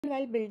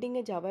While building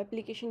a Java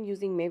application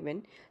using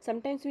Maven,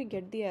 sometimes we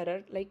get the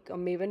error like a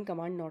Maven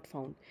command not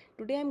found.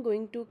 Today I'm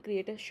going to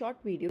create a short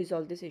video to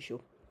resolve this issue.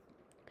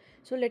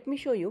 So let me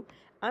show you.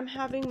 I'm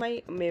having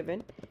my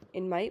Maven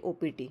in my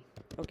OPT.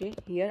 Okay,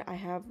 here I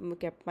have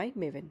kept my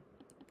Maven.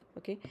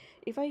 Okay,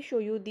 if I show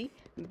you the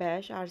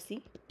bash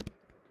rc,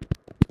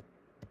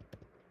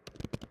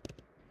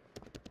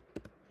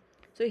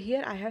 so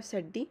here I have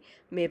set the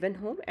Maven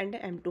home and the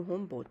M2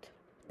 home both.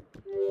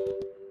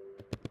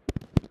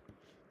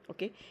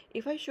 Okay,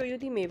 if I show you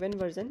the Maven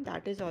version,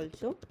 that is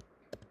also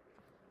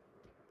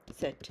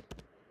set.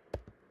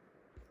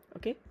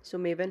 Okay, so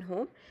Maven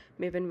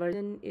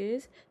version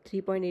is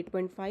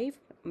 3.8.5,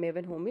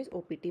 Maven home is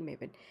OPT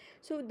Maven.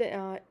 So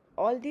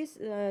all these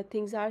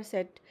things are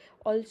set.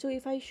 Also,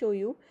 if I show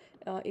you,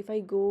 if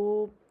I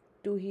go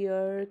to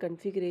here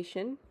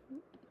configuration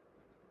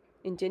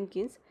in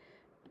Jenkins,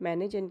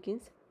 manage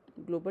Jenkins,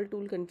 global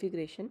tool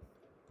configuration,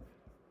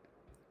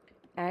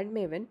 add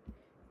Maven.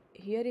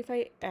 Here if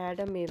I add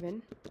a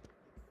Maven,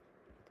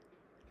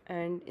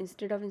 and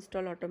instead of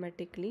install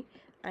automatically,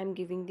 I'm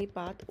giving the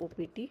path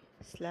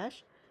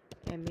opt/maven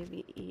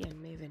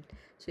Maven.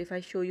 So if I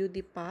show you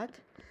the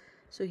path,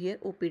 so here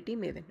opt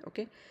Maven.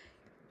 Okay,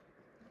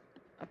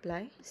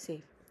 apply,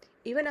 save.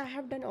 Even I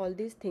have done all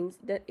these things,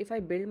 that if I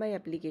build my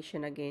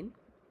application again,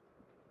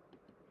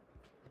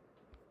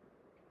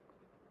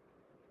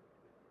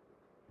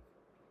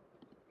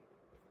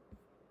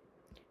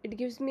 it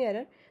gives me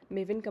error,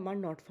 Maven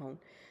command not found.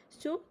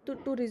 So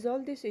to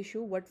resolve this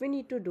issue, what we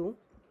need to do,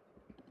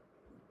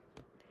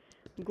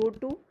 go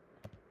to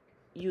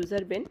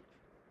user bin,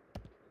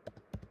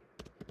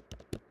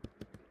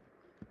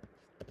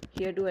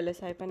 here do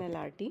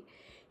ls-lrt.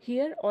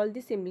 Here all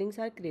the symlinks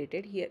are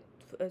created here.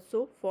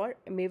 So for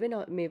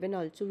Maven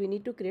also we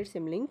need to create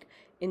symlink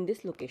in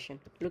this location.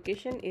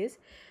 Location is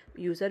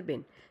user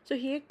bin. So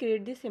here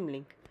create the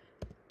symlink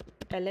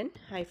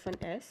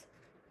ln-s.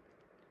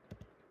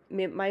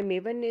 My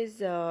Maven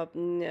is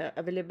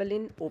available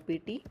in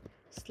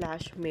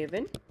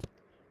opt/Maven,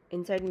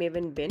 inside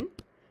Maven bin,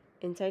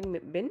 inside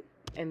bin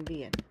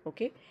mvn.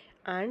 Okay,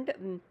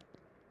 and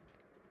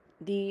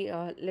the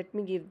let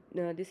me give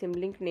the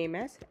symlink name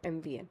as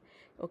mvn.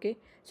 Okay,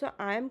 so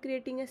I am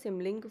creating a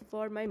symlink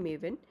for my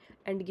Maven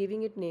and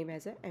giving it name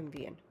as a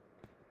mvn.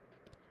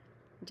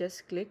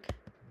 Just click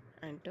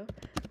enter.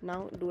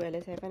 Now do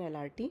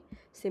ls-lrt,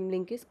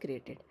 symlink is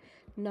created.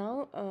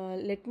 Now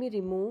let me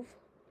remove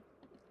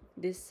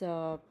this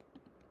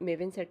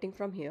Maven setting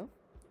from here.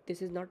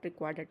 This is not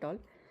required at all.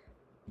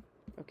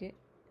 Okay,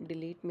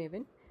 delete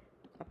Maven,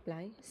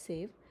 apply,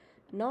 save.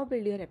 Now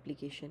build your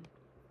application.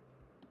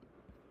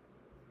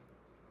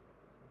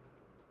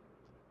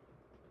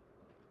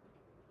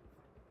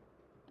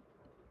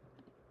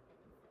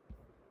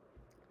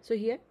 So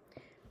here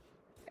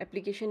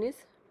application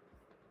is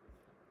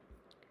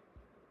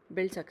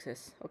build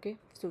success. Okay,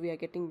 so we are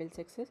getting build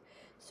success.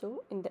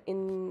 So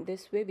in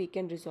this way we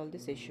can resolve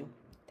this issue.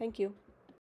 Thank you.